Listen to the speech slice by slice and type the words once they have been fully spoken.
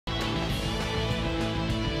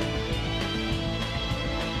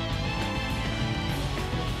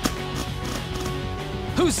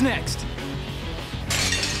Who's next?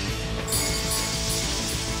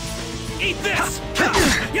 Eat this!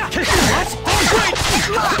 What? Great!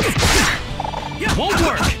 Won't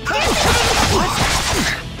work!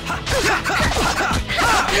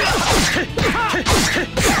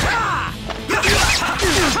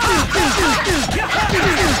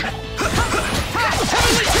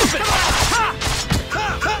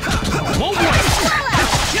 Won't work!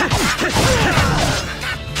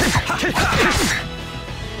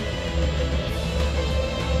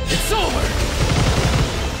 It's over!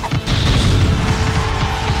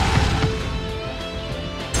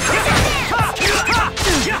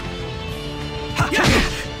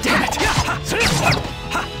 Damn it!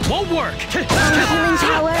 Won't work! Healing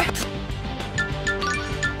tower.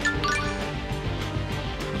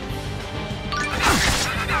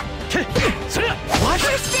 What?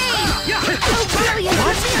 First aid! Oh, brilliant!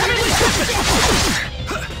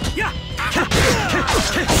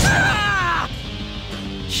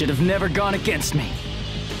 Should have never gone against me.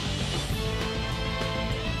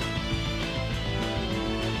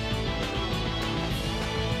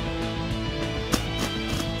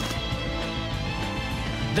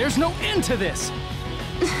 There's no end to this!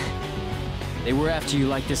 They were after you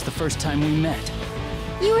like this the first time we met.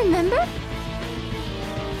 You remember?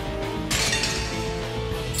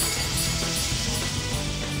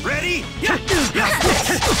 Ready?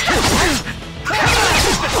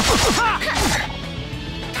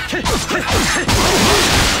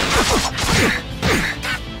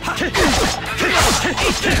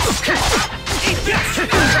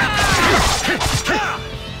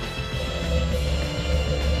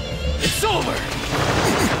 It's over!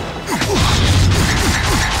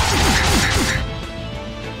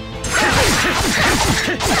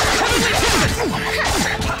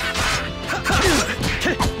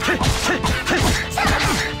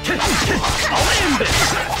 I'll end this!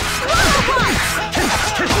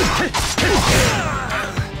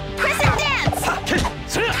 Crescent dance!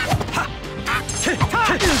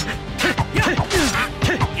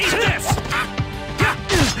 Eat this!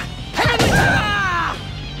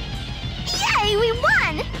 Yay, we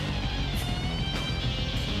won!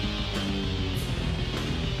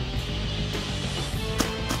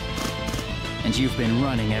 And you've been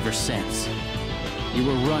running ever since. You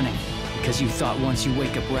were running because you thought once you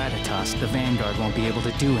wake up Ratatosk, the Vanguard won't be able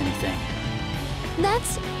to do anything.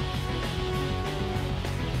 That's...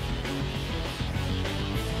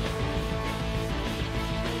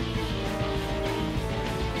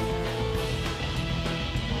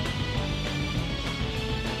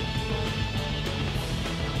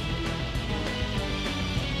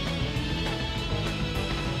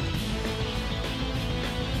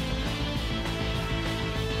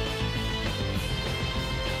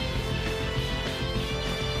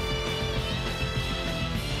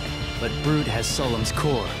 But Brute has Solemn's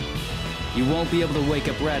core. You won't be able to wake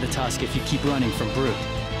up Ratatosk if you keep running from Brute.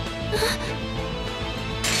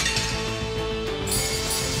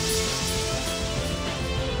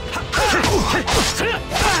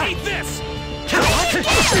 Eat this!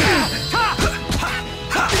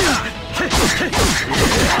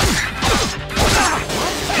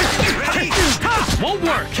 Ready? Won't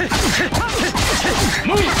work!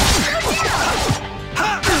 Move!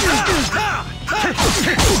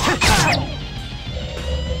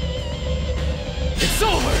 It's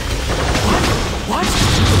over! What?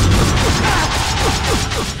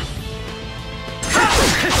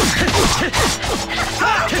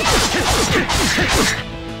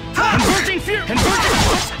 Converging fear! Converging!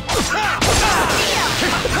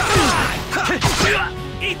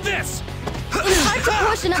 Eat this! Parts a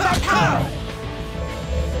portion of our power.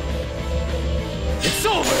 It's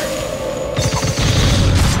over!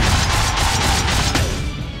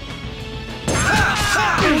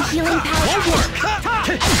 My healing power. Won't work!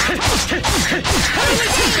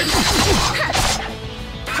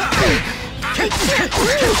 I can't move!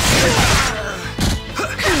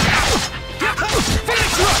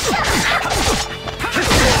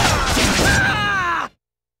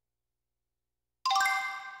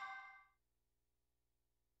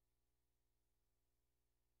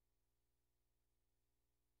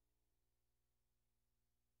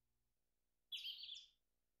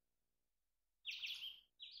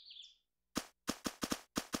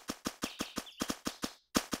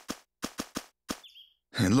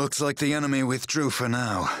 It looks like the enemy withdrew for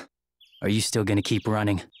now. Are you still gonna keep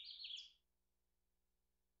running?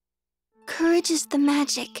 Courage is the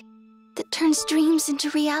magic that turns dreams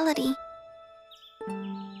into reality.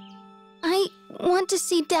 I want to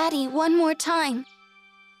see Daddy one more time.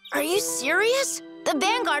 Are you serious? The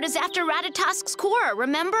Vanguard is after Ratatosk's core,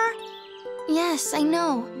 remember? Yes, I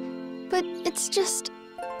know. But it's just...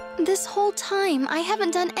 this whole time, I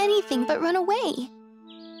haven't done anything but run away.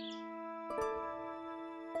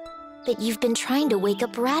 But you've been trying to wake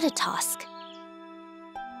up Ratatosk.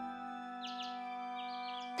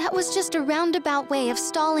 That was just a roundabout way of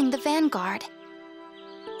stalling the Vanguard.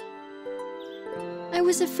 I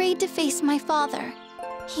was afraid to face my father.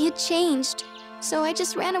 He had changed, so I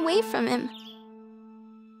just ran away from him.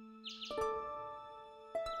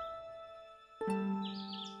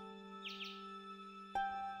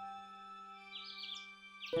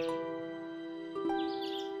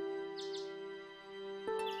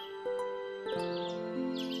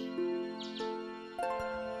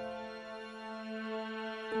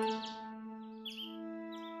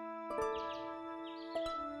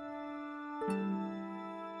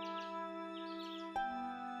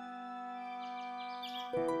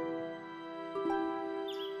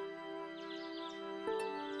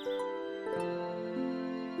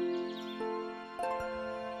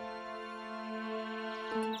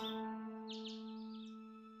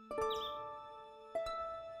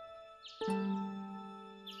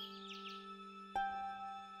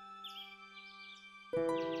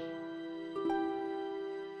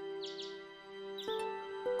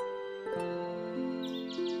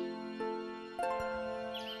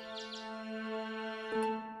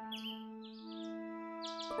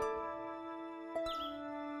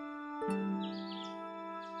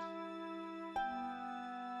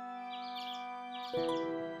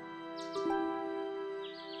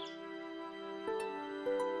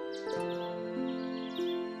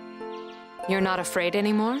 You're not afraid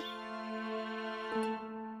anymore?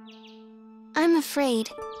 I'm afraid,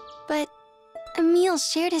 but Emil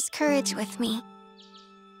shared his courage with me.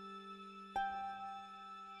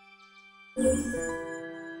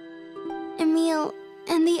 Emil,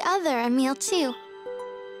 and the other Emil too.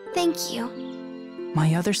 Thank you.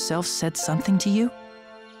 My other self said something to you?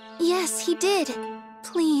 Yes, he did.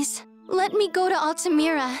 Please, let me go to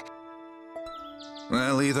Altamira.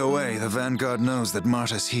 Well, either way, the Vanguard knows that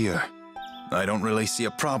Marta's here. I don't really see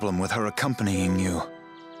a problem with her accompanying you.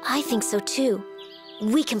 I think so too.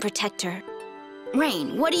 We can protect her.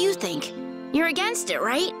 Rain, what do you think? You're against it,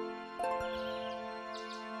 right?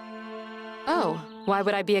 Oh, why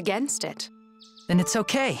would I be against it? Then it's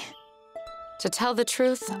okay. To tell the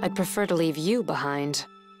truth, I'd prefer to leave you behind.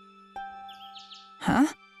 Huh?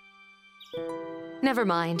 Never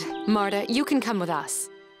mind. Marta, you can come with us.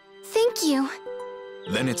 Thank you.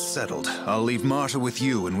 Then it's settled. I'll leave Marta with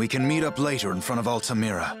you, and we can meet up later in front of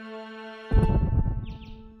Altamira.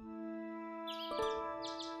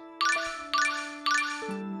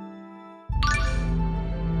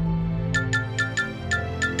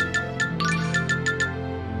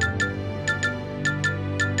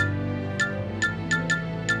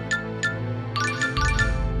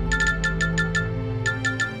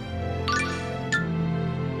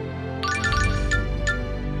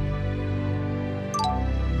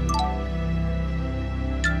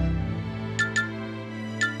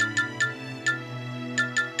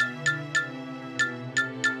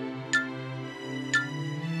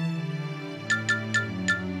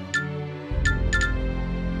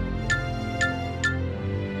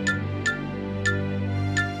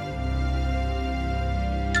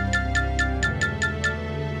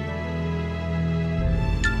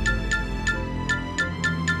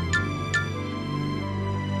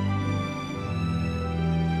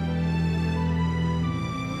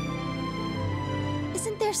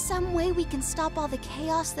 Isn't there some way we can stop all the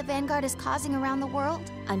chaos the Vanguard is causing around the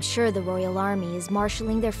world? I'm sure the Royal Army is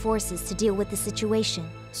marshaling their forces to deal with the situation.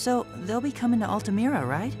 So, they'll be coming to Altamira,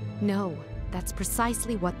 right? No, that's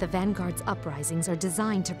precisely what the Vanguard's uprisings are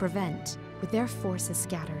designed to prevent. With their forces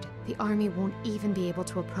scattered, the army won't even be able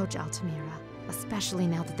to approach Altamira, especially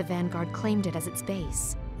now that the Vanguard claimed it as its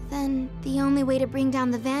base. Then the only way to bring down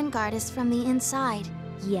the Vanguard is from the inside.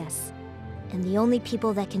 Yes. And the only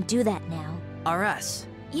people that can do that now Are us.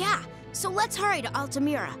 Yeah, so let's hurry to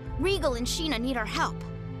Altamira. Regal and Sheena need our help.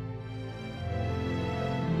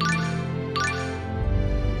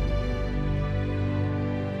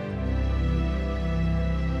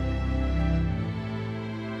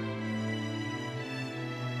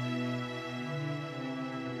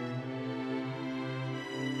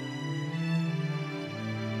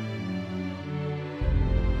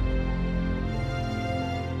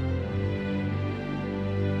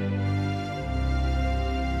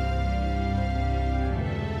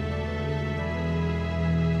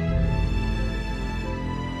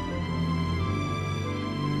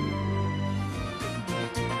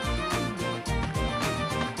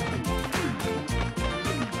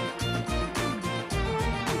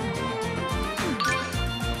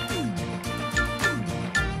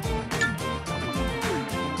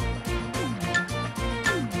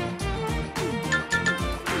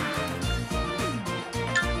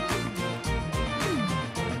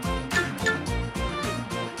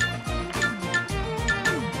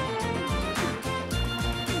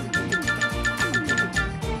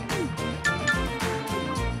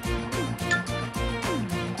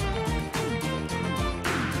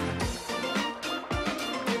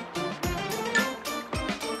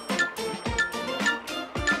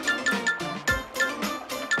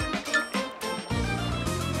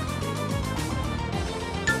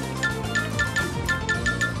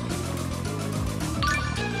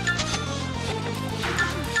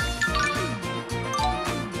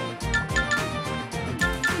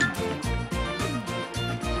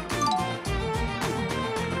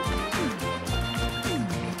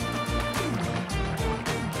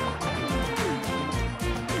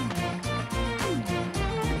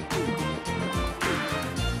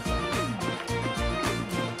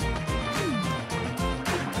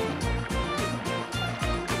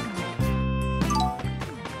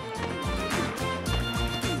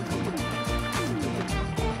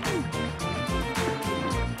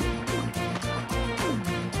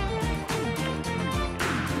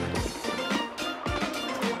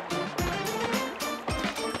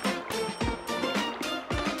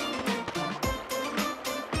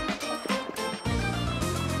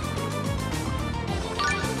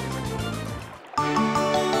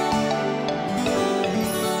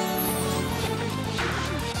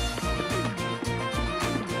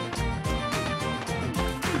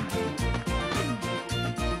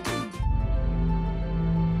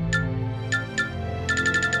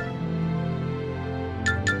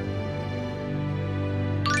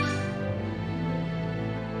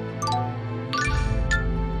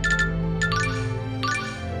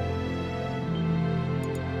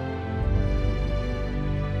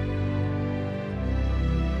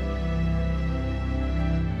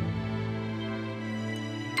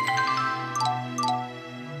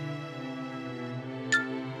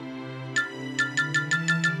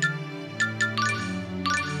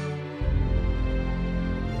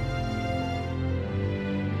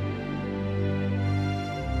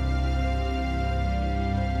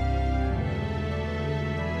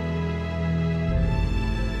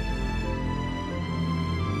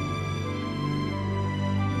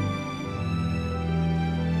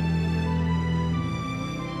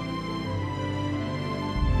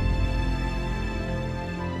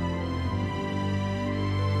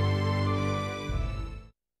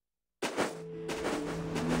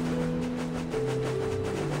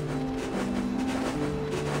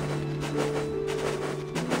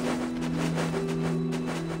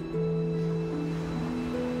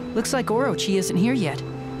 Looks like Orochi isn't here yet.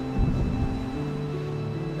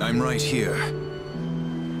 I'm right here.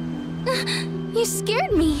 You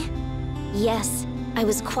scared me. Yes, I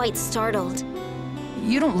was quite startled.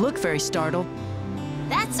 You don't look very startled.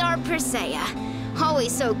 That's our Persea.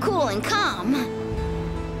 Always so cool and calm.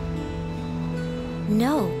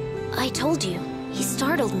 No, I told you. He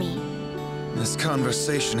startled me. This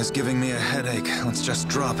conversation is giving me a headache. Let's just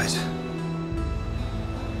drop it.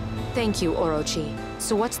 Thank you, Orochi.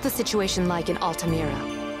 So what's the situation like in Altamira?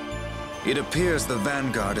 It appears the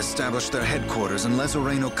Vanguard established their headquarters in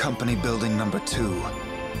Lesoreno Company Building Number 2.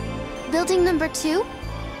 Building number 2?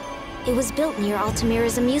 It was built near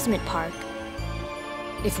Altamira's amusement park.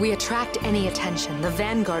 If we attract any attention, the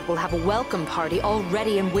Vanguard will have a welcome party all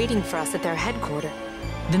ready and waiting for us at their headquarters.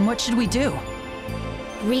 Then what should we do?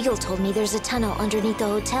 Regal told me there's a tunnel underneath the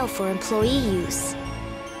hotel for employee use.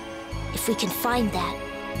 If we can find that,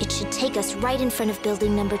 it should take us right in front of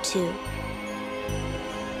building number 2.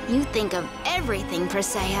 You think of everything,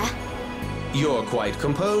 Persea. You're quite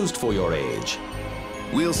composed for your age.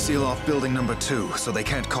 We'll seal off building number 2, so they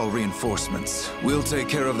can't call reinforcements. We'll take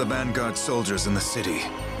care of the Vanguard soldiers in the city.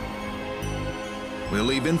 We'll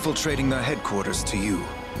leave infiltrating their headquarters to you.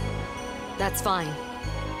 That's fine.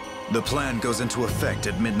 The plan goes into effect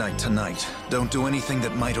at midnight tonight. Don't do anything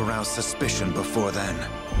that might arouse suspicion before then.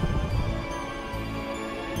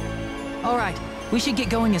 All right, we should get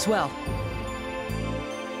going as well.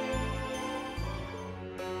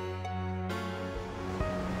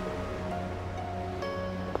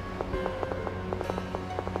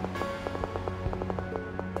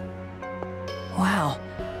 Wow,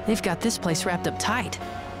 they've got this place wrapped up tight.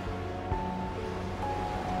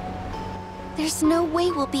 There's no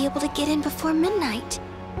way we'll be able to get in before midnight.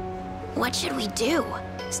 What should we do?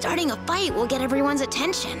 Starting a fight will get everyone's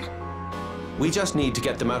attention. We just need to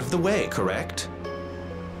get them out of the way, correct?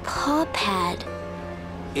 Paw pad.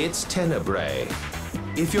 It's Tenebrae.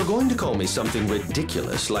 If you're going to call me something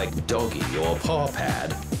ridiculous like Doggy or Paw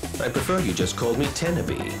Pad, I prefer you just call me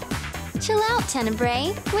Tenebee. Chill out,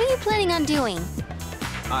 Tenebrae. What are you planning on doing?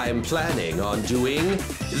 I'm planning on doing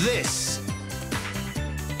this.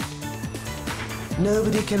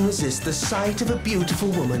 Nobody can resist the sight of a beautiful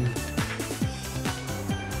woman.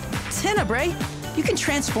 Tenebrae, you can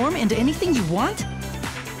transform into anything you want?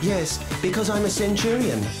 Yes, because I'm a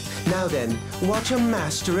centurion. Now then, watch a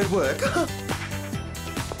master at work.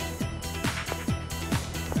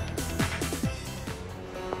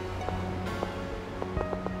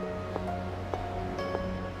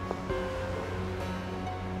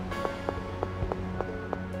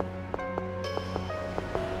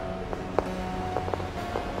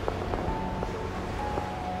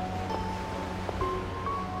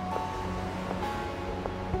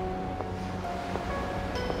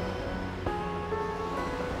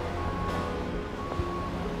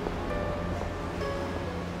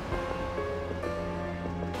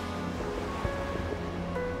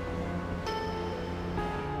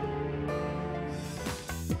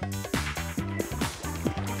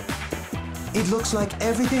 It looks like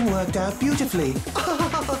everything worked out beautifully.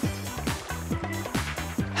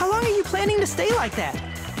 How long are you planning to stay like that?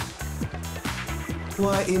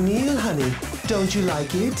 Why, Emile, honey, don't you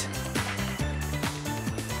like it?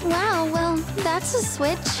 Wow, well, that's a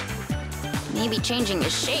switch. Maybe changing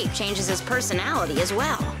his shape changes his personality as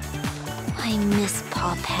well. I miss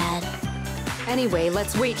Paw Pad. Anyway,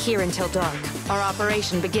 let's wait here until dark. Our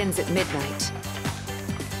operation begins at midnight.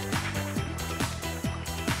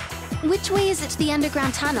 Which way is it to the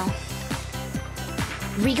underground tunnel?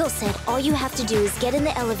 Regal said all you have to do is get in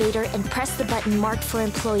the elevator and press the button marked for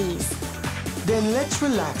employees. Then let's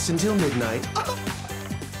relax until midnight.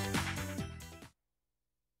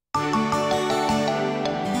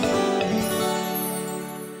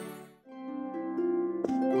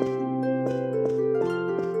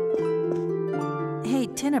 Hey,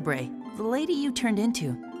 Tenebrae, the lady you turned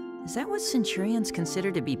into, is that what Centurions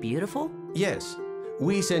consider to be beautiful? Yes,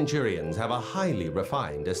 we Centurions have a highly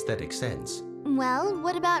refined aesthetic sense. Well,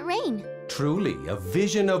 what about Rain? Truly a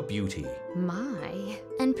vision of beauty. My.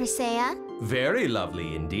 And Persea? Very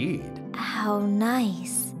lovely indeed. How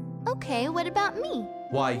nice. Okay, what about me?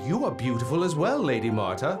 Why, you are beautiful as well, Lady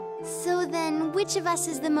Marta. So then, which of us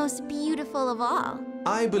is the most beautiful of all?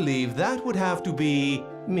 I believe that would have to be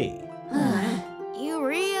me. You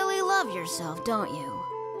really love yourself, don't you?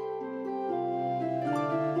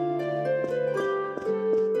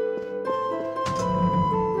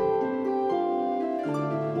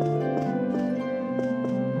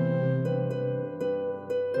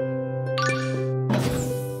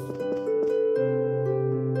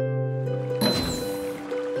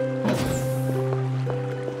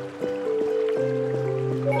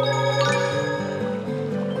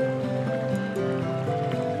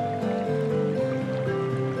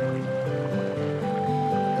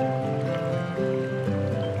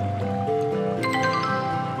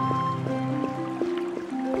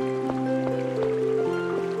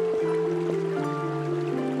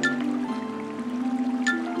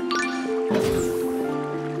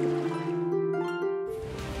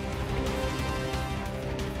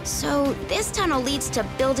 So, this tunnel leads to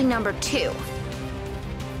building number 2.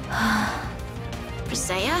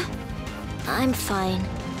 Presea? I'm fine.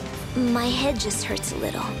 My head just hurts a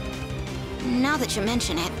little. Now that you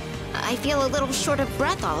mention it, I feel a little short of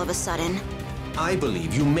breath all of a sudden. I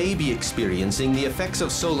believe you may be experiencing the effects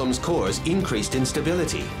of Solemn's core's increased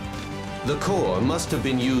instability. The core must have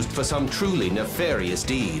been used for some truly nefarious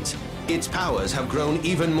deeds. Its powers have grown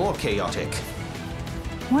even more chaotic.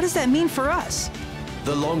 What does that mean for us?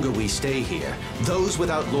 The longer we stay here, those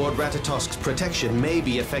without Lord Ratatosk's protection may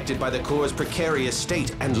be affected by the core's precarious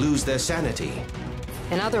state and lose their sanity.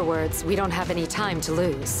 In other words, we don't have any time to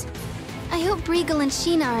lose. I hope Regal and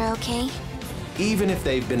Sheena are okay. Even if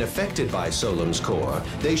they've been affected by Solemn's core,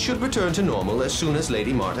 they should return to normal as soon as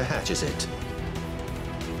Lady Marta hatches it.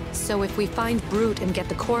 So if we find Brute and get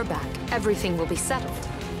the core back, everything will be settled.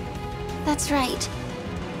 That's right.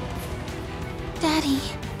 Daddy.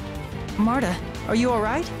 Marta, are you all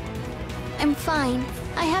right? I'm fine.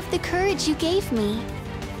 I have the courage you gave me.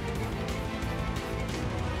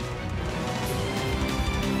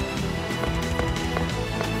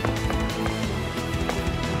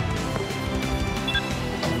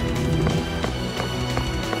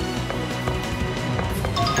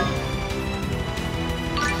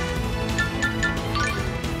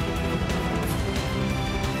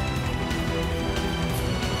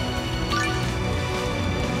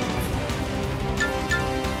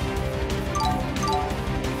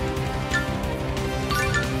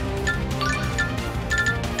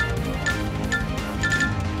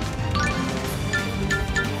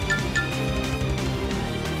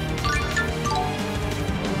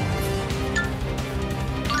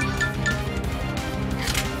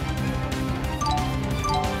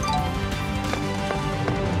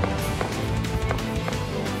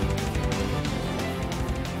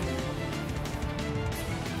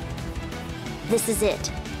 This is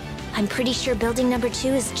it. I'm pretty sure building number 2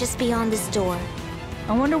 is just beyond this door.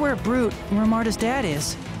 I wonder where Brute, where Marta's dad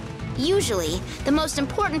is. Usually, the most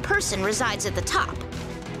important person resides at the top.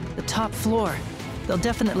 The top floor. They'll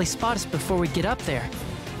definitely spot us before we get up there.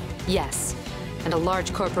 Yes, and a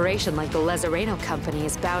large corporation like the Lezareno Company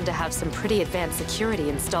is bound to have some pretty advanced security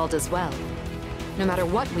installed as well. No matter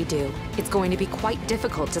what we do, it's going to be quite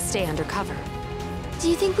difficult to stay undercover. Do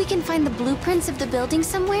you think we can find the blueprints of the building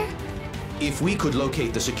somewhere? If we could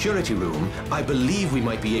locate the security room, I believe we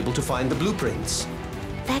might be able to find the blueprints.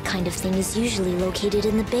 That kind of thing is usually located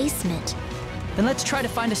in the basement. Then let's try to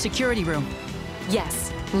find a security room.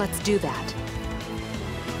 Yes, let's do that.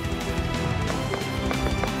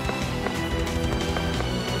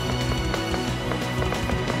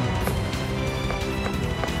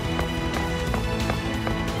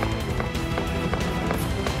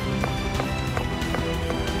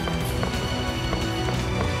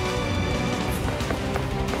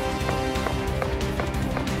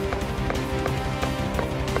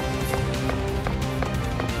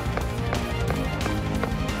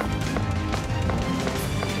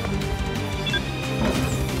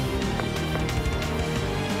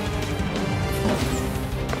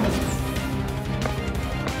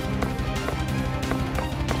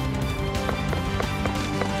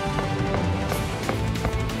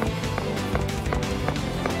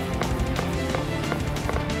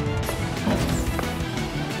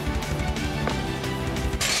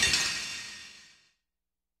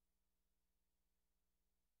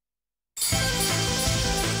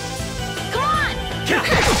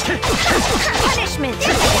 Punishment!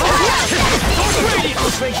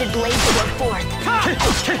 Those rigid blades will work forth.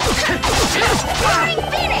 Flying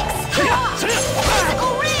Phoenix!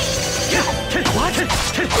 Physical ring! What?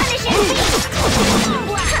 Punishing beast!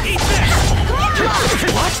 Eat this!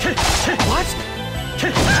 What?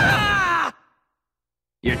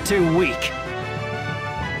 You're too weak.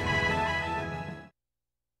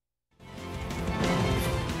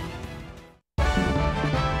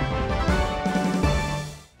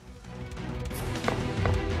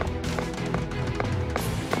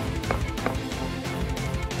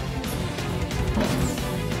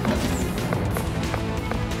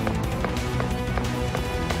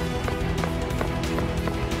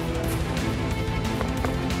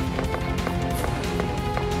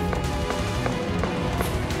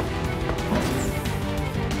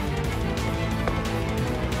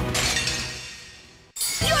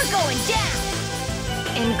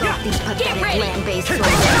 Engulf these pathetic land-based soldiers.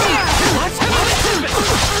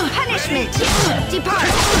 Punishment! Depart!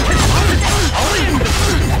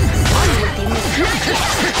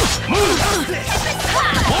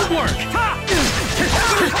 Won't work!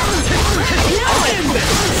 No!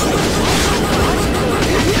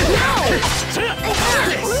 I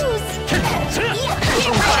can't lose!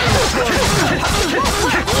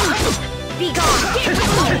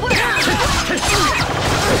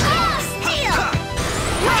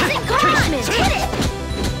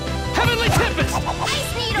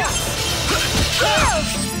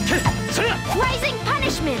 Rising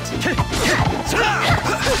punishment! Dual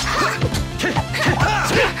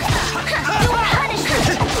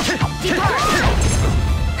punishment! Depart!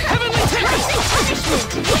 Heavenly temper! Rising punishment!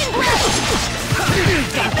 Wind blade!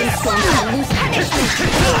 Dropping stone and loose punishment!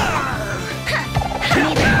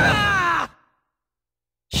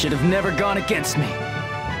 Should have never gone against me.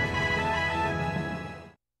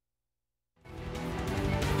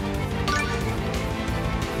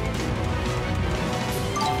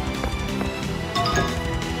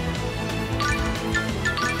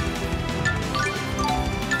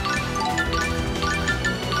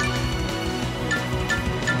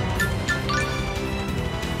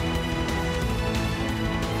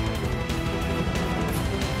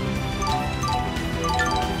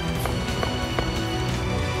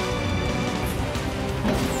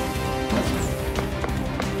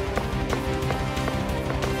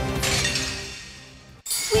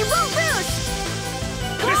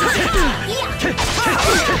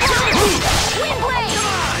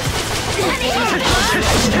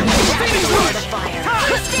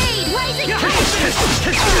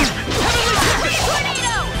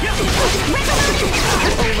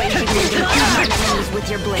 With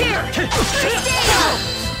your blade.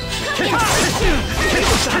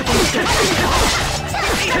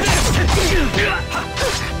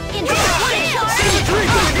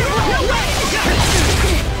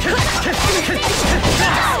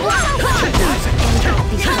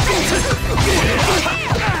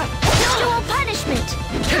 Dual punishment.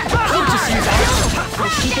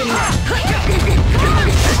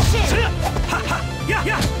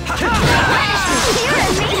 You're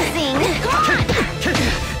amazing.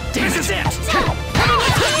 This is it!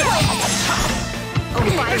 Oh,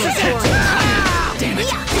 fire sword. Damn it!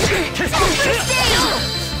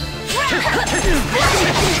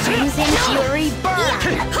 Using Fury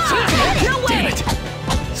Burn. No way!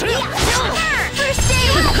 First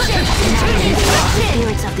aid action.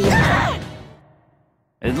 Spirits of the earth.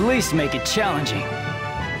 At least make it challenging.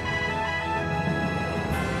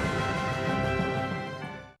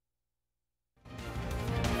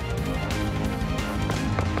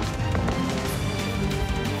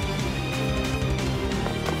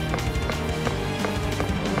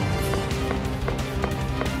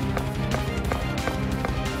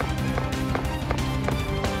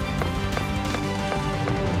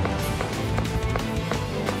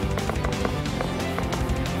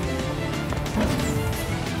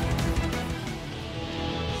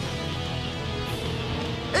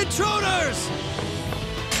 Intruders!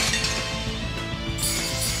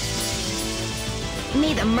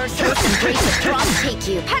 May the merciless embrace of Frost take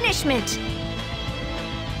you. Punishment!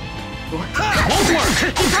 Won't work!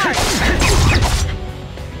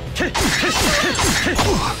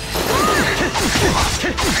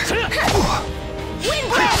 Wind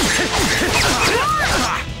blade!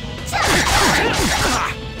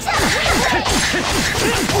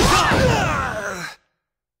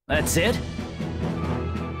 That's it?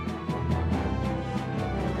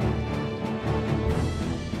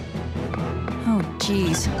 Oh,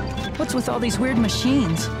 jeez. What's with all these weird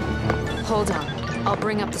machines? Hold on. I'll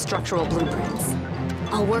bring up the structural blueprints.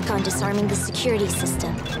 I'll work on disarming the security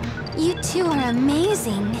system. You two are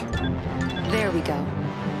amazing. There we go.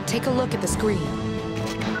 Take a look at the screen.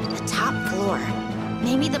 The top floor.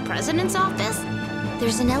 Maybe the president's office?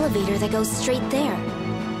 There's an elevator that goes straight there.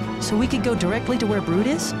 So we could go directly to where Brood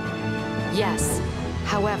is? Yes.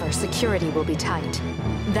 However, security will be tight.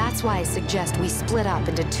 That's why I suggest we split up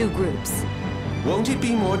into 2 groups. Won't it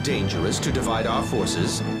be more dangerous to divide our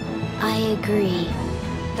forces? I agree.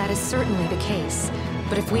 That is certainly the case.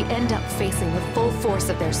 But if we end up facing the full force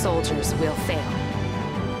of their soldiers, we'll fail.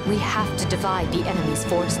 We have to divide the enemy's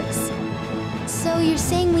forces. So you're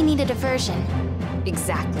saying we need a diversion?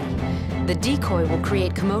 Exactly. The decoy will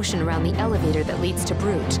create commotion around the elevator that leads to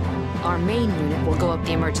Brute. Our main unit will go up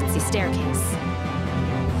the emergency staircase.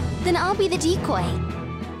 Then I'll be the decoy.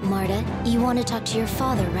 Marta, you want to talk to your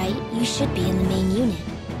father, right? You should be in the main unit.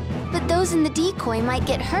 But those in the decoy might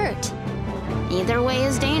get hurt. Either way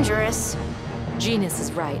is dangerous. Genus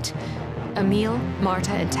is right. Emile,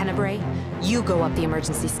 Marta, and Tenebrae, you go up the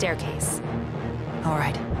emergency staircase. All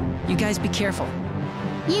right. You guys be careful.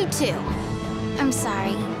 You too. I'm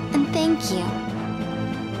sorry, and thank you.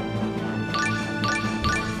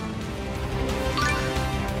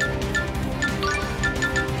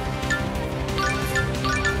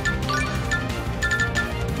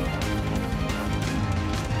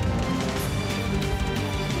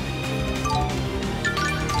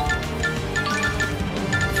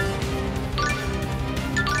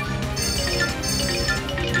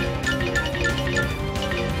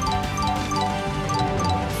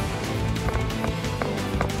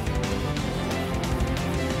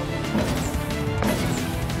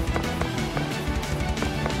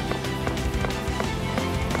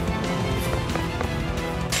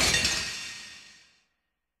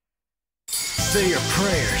 Say your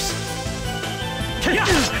prayers.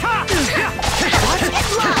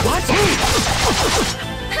 What?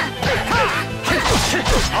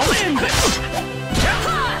 I'll end this!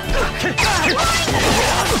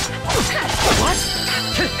 What?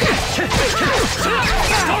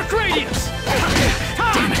 Dark Radiance!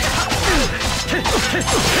 Damn it!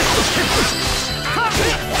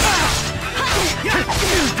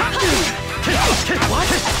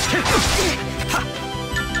 What?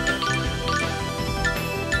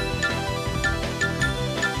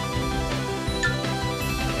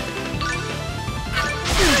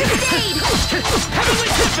 Grenade! Heavenly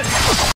Tempest!